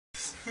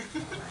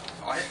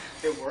Wyatt,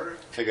 it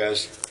worked. Hey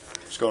guys,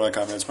 what's going on,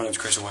 Comrades? My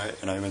name's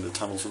Wyatt, and I'm in the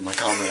tunnels with my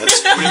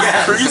comrades.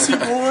 Crazy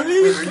boy!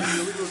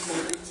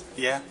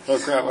 Yeah. Oh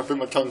crap, I bit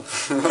my tongue.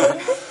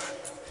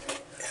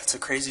 It's a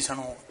crazy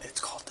tunnel. It's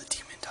called the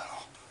Demon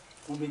Tunnel.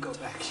 When we go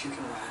back, you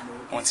can laugh more.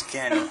 Once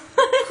again,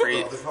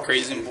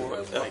 crazy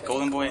boy,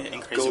 Golden Boy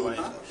and Crazy White.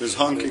 There's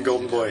Hunk and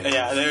Golden Boy.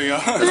 Yeah, there you go.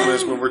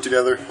 That's when we're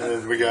together,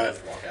 and we got...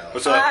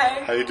 What's up?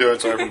 Hi. How you doing?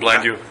 Sorry for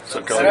blind you. What's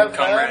up, What up,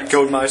 Comrade?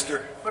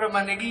 Codemeister. What up,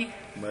 my niggy?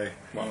 My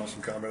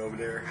awesome comrade over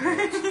there.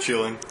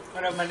 Chilling.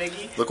 What up, my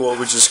niggy? Look what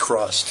we just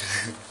crossed.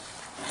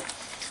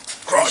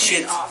 Cross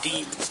it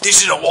deep.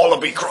 This is a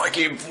wallaby,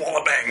 crikey,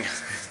 wallabang.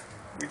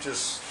 We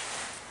just...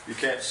 You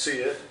can't see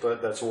it,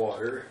 but that's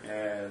water,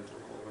 and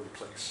all over the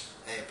place.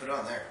 Hey, put it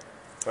on there.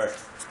 Where?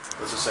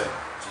 What's it say?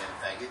 Jan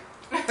faggot.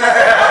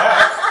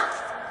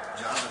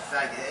 John the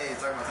faggot. Hey,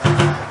 it's talking about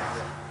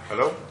that.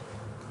 Hello?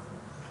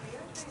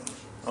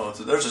 Oh,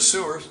 there's a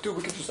sewer. Dude,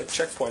 we could just like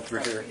checkpoint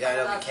through here. Yeah, I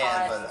know we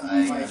can, but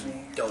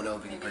I don't know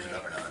if we can push it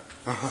up or not.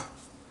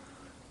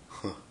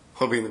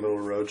 I'll be in the middle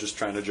of the road just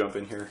trying to jump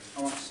in here.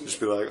 I want to see Just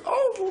be like,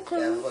 oh, okay.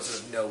 Yeah,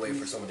 there's no way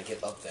for someone to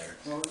get up there.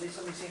 Well, at least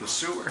let me see. The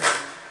sewer.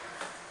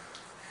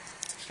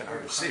 It's kind of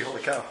hard to see.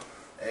 Holy cow.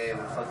 Hey,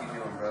 what the fuck you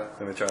doing, bro?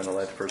 Let me turn on the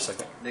light for a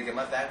second. Nigga,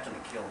 my back's gonna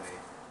kill me.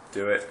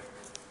 Do it.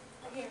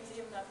 I can't even see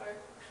him that far.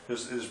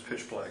 This is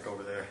pitch black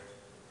over there.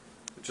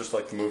 Just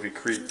like the movie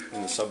Creep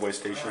in the subway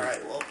station.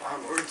 Alright, well,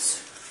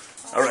 onwards.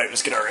 Alright,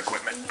 let's get our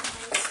equipment.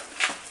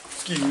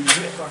 Excuse me.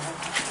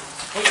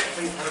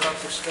 Wait, what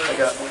about your skirt? I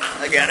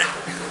got it.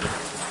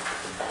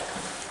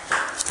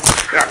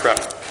 Yeah, crap.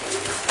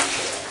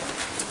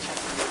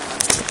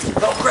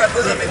 Oh, crap,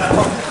 look at me.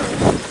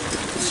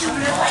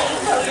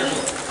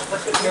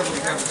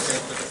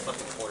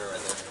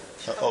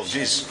 Oh,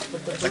 jeez.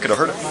 That could have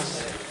hurt him.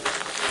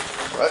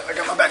 Right, I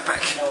got my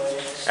backpack.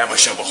 And my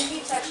shovel. If you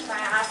touch my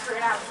ass, we're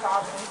gonna have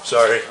problems.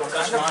 Sorry.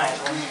 That's mine.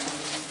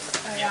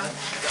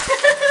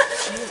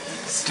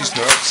 These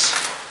nerves.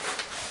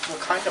 What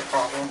kind of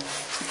problem?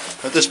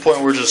 At this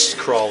point, we're just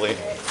crawling.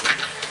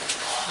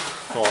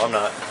 Oh, I'm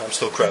not. I'm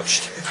still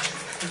crouched.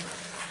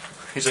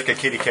 He's like a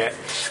kitty cat.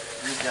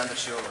 Move down the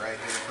show right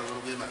here. Put a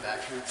little bit in my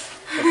back here.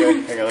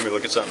 Okay, hang on, let me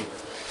look at something.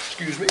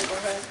 Excuse me.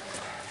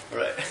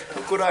 Alright.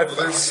 Look what I've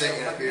They're learned.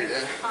 singing up here,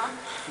 yeah.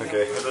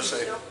 Okay, what does it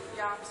say?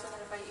 Yeah, I'm still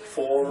gonna fight you.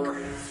 For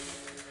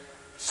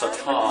This is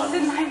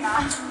Satan. my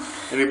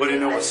mouth. Anybody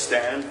know a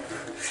Stan?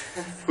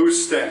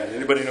 Who's Stan?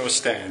 Anybody know a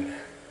Stan?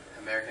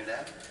 American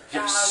Dad?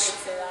 Yeah, I was Yes.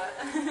 gonna say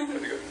that.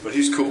 Very good. But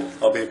he's cool.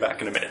 I'll be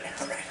back in a minute.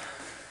 Alright.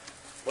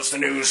 What's the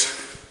news?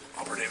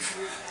 Operative.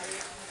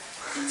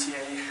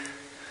 ETA.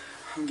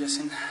 I'm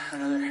guessing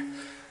another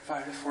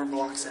 5 to 4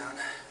 blocks down.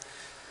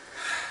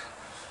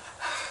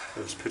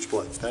 That is pitch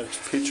black. That is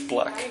pitch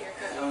black.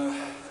 You're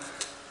good.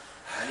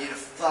 I need a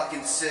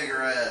fucking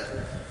cigarette.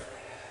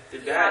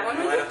 Did that?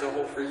 You light up the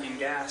whole freaking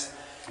gas.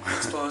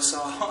 Explode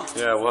saw.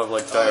 Yeah, we'll have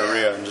like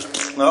diarrhea and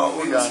just... No, You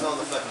we're can gone. smell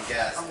the fucking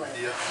gas.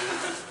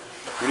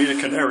 We need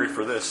a canary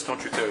for this.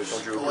 Don't you too?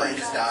 Don't you Oh, he agree?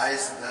 just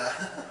dies.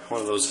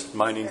 One of those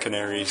mining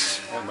canaries.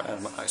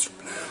 And my eyes are...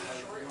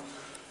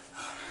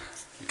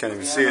 You can't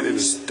even see it. It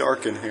is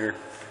dark in here.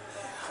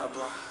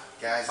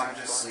 Guys, I'm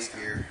just sleep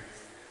here.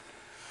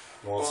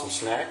 You want some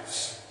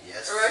snacks?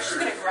 Yes, We're actually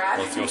sir. gonna grab.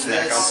 Let's go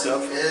snack on This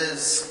stuff.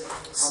 is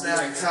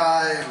snack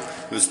time.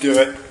 Let's do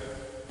it.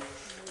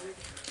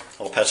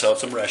 I'll pass out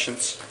some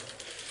rations.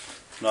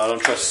 No, I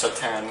don't trust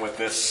Satan with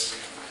this Hey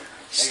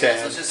guys,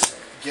 stand. let's just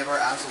give our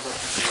assholes up to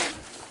Satan.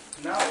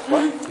 No.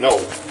 What? No.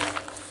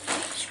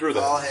 Screw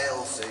All that.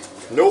 hail Satan.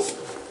 Nope.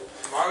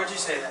 Why would you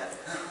say that?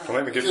 I'll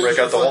maybe break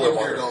out the holy Fucking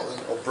water. weird, Dalton.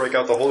 I'll break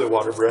out the holy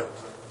water, bruh.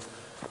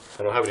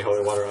 I don't have any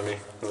holy water on me.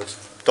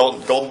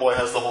 Golden Boy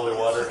has the holy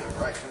water.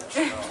 Right.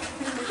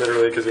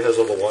 Literally, because he has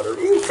all the water.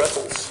 Ooh,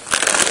 pretzels.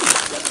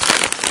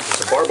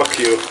 It's a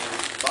barbecue.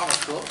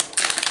 Barbecue.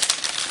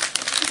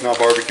 Not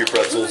barbecue Who is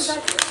pretzels. that?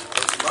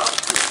 Where's the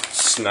barbecue?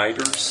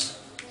 Snyder's.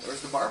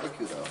 Where's the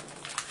barbecue though?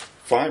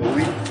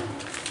 Finally.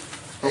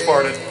 Who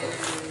farted?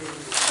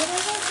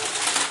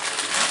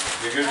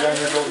 You good down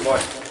here, Golden Boy?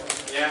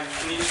 Yeah,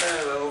 can you just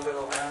add a little bit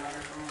of down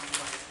here for me?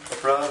 No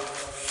problem.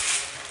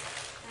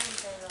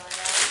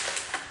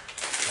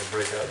 I'll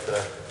break out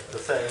the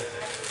thing.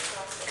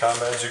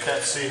 Comrades, you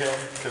can't see him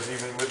because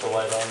even with the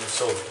light on, it's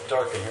so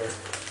dark in here.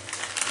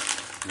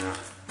 Yeah.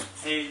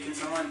 Hey, can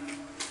someone,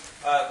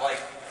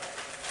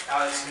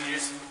 Alex, can you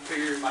just put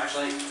your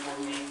flashlight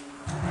over me?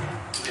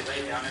 Get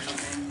laid down or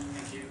something?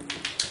 Thank you.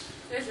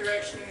 There's a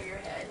right near your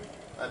head.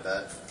 I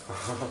bet.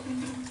 Oh,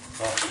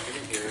 I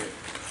can hear it.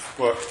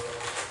 what?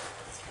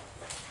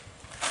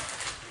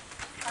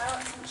 I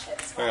want some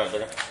chips. Hang on a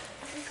second.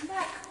 Come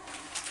back.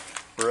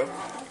 We're up?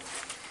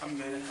 I'm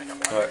good. I got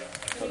water.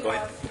 Alright. Go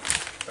ahead.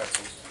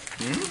 Pretzels.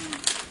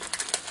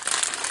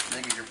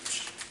 Nigga, your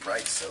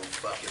bright's so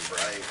fucking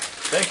bright.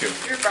 Thank you.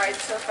 Your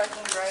bride's so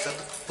fucking bright. Shut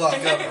the fuck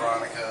up,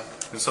 Veronica.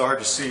 It's so hard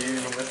to see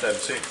even with that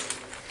see.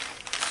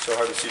 So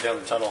hard to see down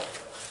the tunnel.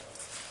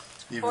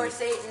 Or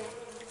Satan.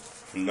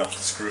 No,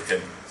 screw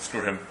him.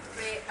 Screw him.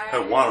 Wait, I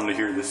want them to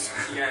hear this.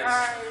 You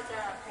guys, You're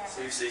down.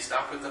 seriously,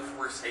 stop with the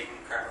force hating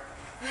crap.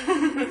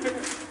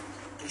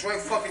 It's right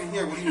fucking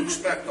here. What do you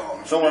expect,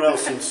 Dalton? Someone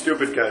else, some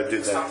stupid guy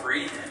did that. Stop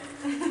reading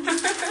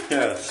it.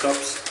 Yeah, stop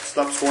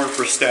scoring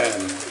for Stan.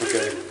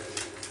 Okay.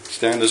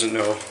 Stan doesn't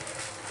know.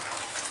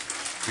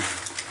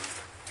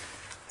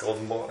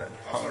 Golden boy.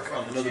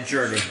 On another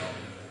journey.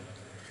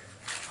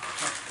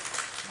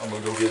 I'm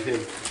gonna go give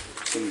him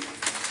some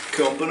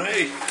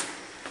company.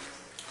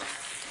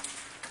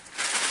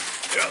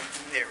 Yep,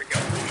 there we go.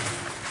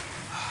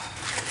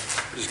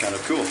 This is kind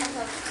of cool.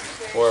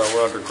 We're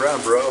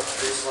underground, bro.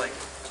 This is like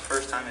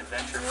first time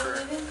adventure for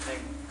I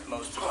think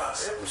most of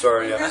us. I'm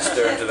sorry you have to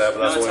stare into that, but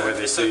that's the only way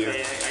they It's see okay.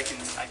 you.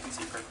 I can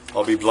see perfectly.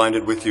 I'll be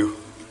blinded with you.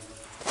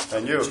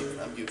 And you.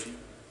 I'm Gucci.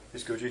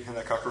 He's Gucci, and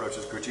that cockroach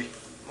is Gucci.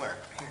 Where?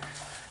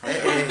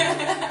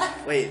 Hey.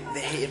 Wait, they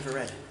hate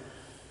infrared.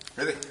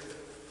 Really?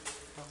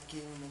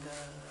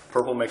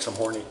 Purple makes him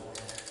horny.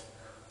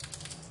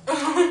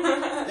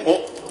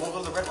 Oh. We'll go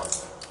to the red one.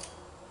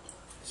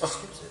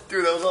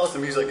 Dude, that was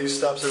awesome. He's like, he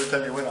stops every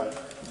time you win on it.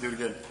 Do it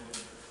again.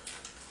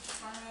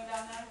 Want to go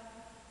down there?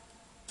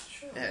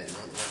 Yeah,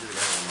 we'll do the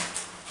red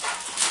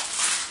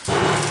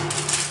one.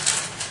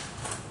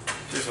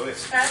 Cheers,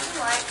 Luis. That's a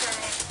light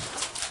drink.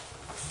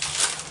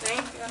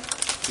 Thank you.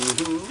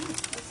 Mm-hmm.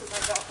 This is my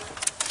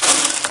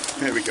golfer.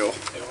 There we go.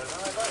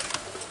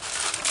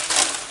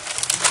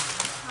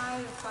 How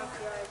the fuck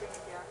do I bring a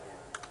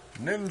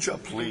jacket? Ninja,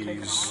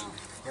 please.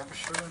 You have a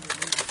shirt on your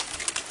knee.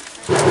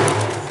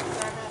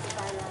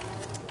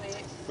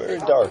 Very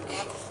dark.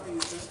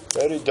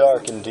 Very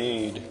dark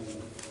indeed.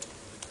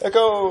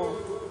 Echo!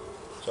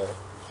 Sorry.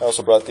 I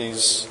also brought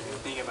these.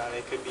 Think about it.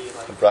 It could be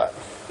like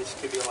this.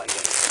 Could be like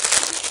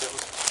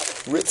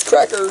Ritz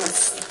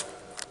crackers.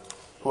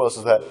 Who else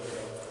is that?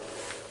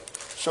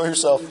 Show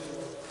yourself.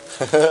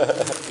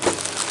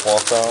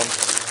 Welcome.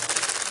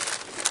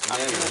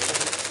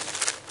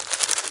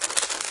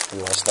 You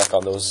want to snack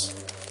on those?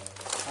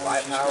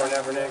 White power,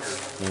 never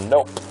nigger.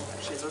 Nope.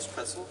 Actually, is those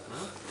pretzel?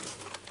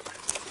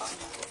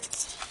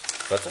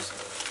 Pretzels?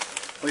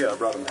 Oh yeah, I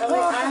brought them. Oh, wait,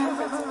 I have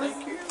pretzels.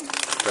 Thank you.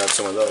 Grab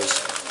some of those.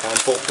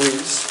 Handful,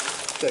 please.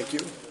 Thank you.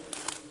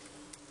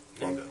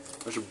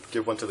 I should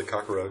give one to the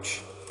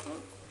cockroach.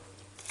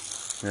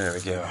 There we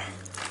go.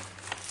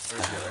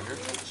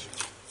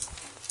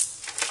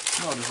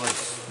 No,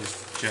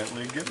 just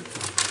gently give it to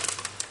him.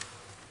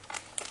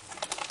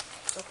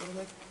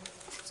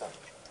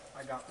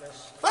 I got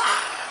this.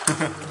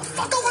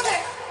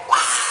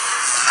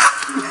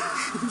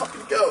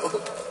 Fucking go.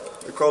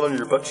 They crawled under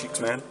your butt cheeks,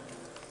 man.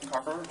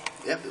 Cockroach?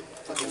 Yep.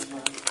 Fucking.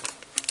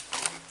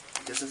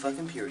 Just a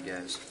fucking period,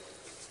 guys.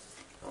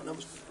 Oh, no, it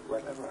was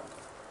right back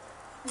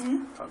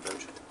around.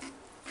 Cockroach.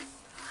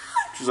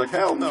 She's like,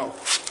 hell no.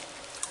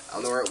 I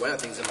don't know where it went. I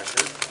think it's in my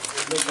shirt.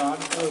 They got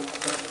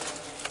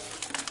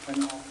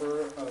an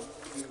offer of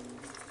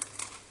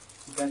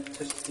vet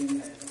to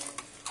skinhead.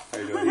 How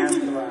you doing?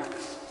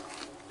 Anthrax.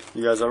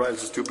 You guys alright?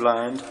 It's just too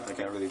blind. I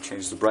can't really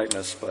change the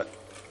brightness, but...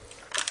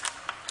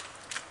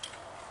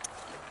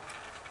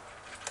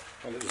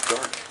 Oh, it is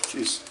dark.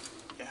 Jeez.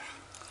 Yeah.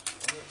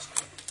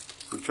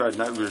 We tried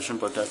night vision,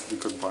 but we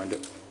couldn't find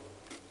it.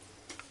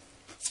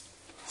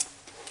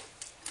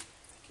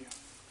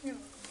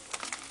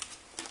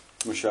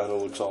 My shadow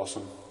looks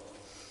awesome.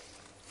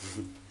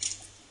 Let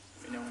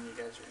me know when you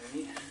guys are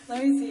ready.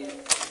 Let me see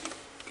it.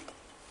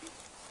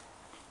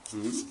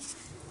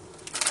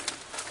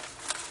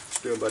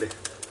 Do it, buddy.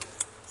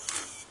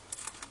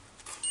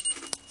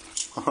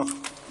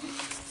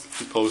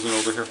 Keep posing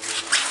over here.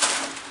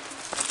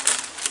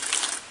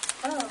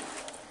 Oh.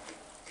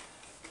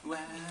 Well,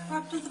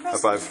 After the High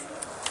press. five.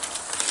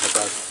 High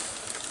five.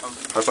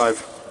 High five.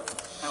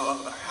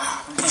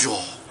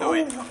 oh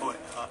wait.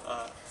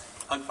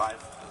 Hug five.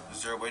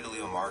 Is there a way to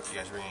leave a mark? You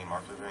guys bring any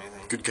markers or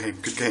anything? Good game,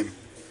 good game.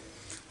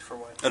 For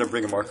what? I didn't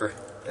bring a marker.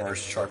 Or a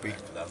Sharpie.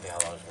 That would be how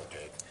long it's going to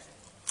take.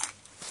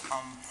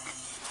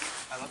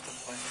 I left the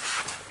player.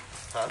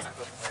 Huh? I left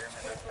the player in my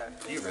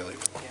backpack. Do you really?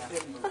 Yeah.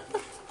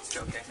 It's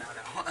joking. No.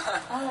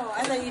 Oh,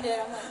 I thought you did.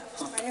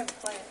 I'm like, I have a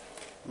plan.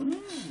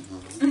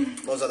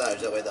 What was that?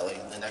 That way,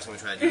 the next time we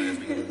try to do this,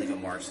 we can leave a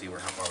mark, see how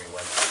far we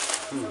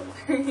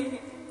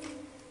went.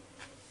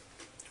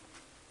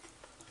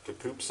 Could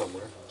poop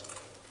somewhere.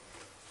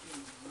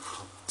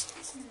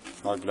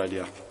 Not a good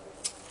idea.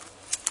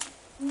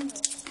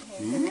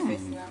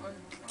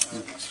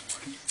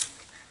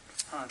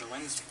 The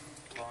wind's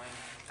blowing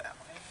that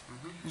way.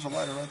 There's a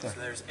lighter right there. So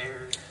there's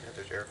air. Yeah,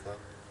 there's airflow.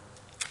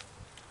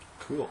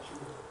 Cool.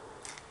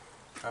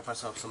 Try to find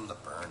something to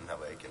burn, that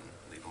way I can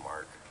leave a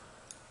mark.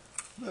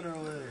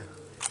 Literally.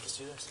 Let's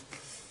do this.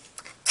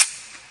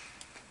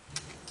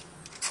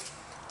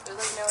 There's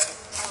like no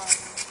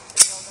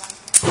signal down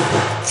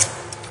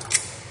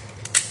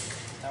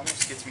That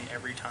almost gets me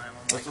every time.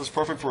 I'm like, This is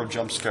perfect for a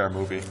jump scare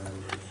movie.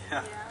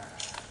 yeah.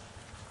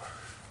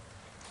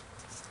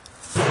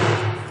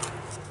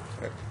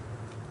 here.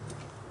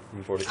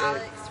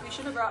 Alex, we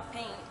should have brought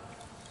paint.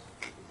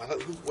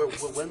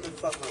 When the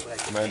fuck was that?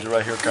 Commander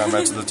right here,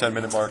 comments at the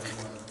 10-minute mark.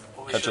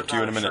 What Catch up to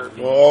you in a minute.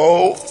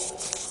 Whoa!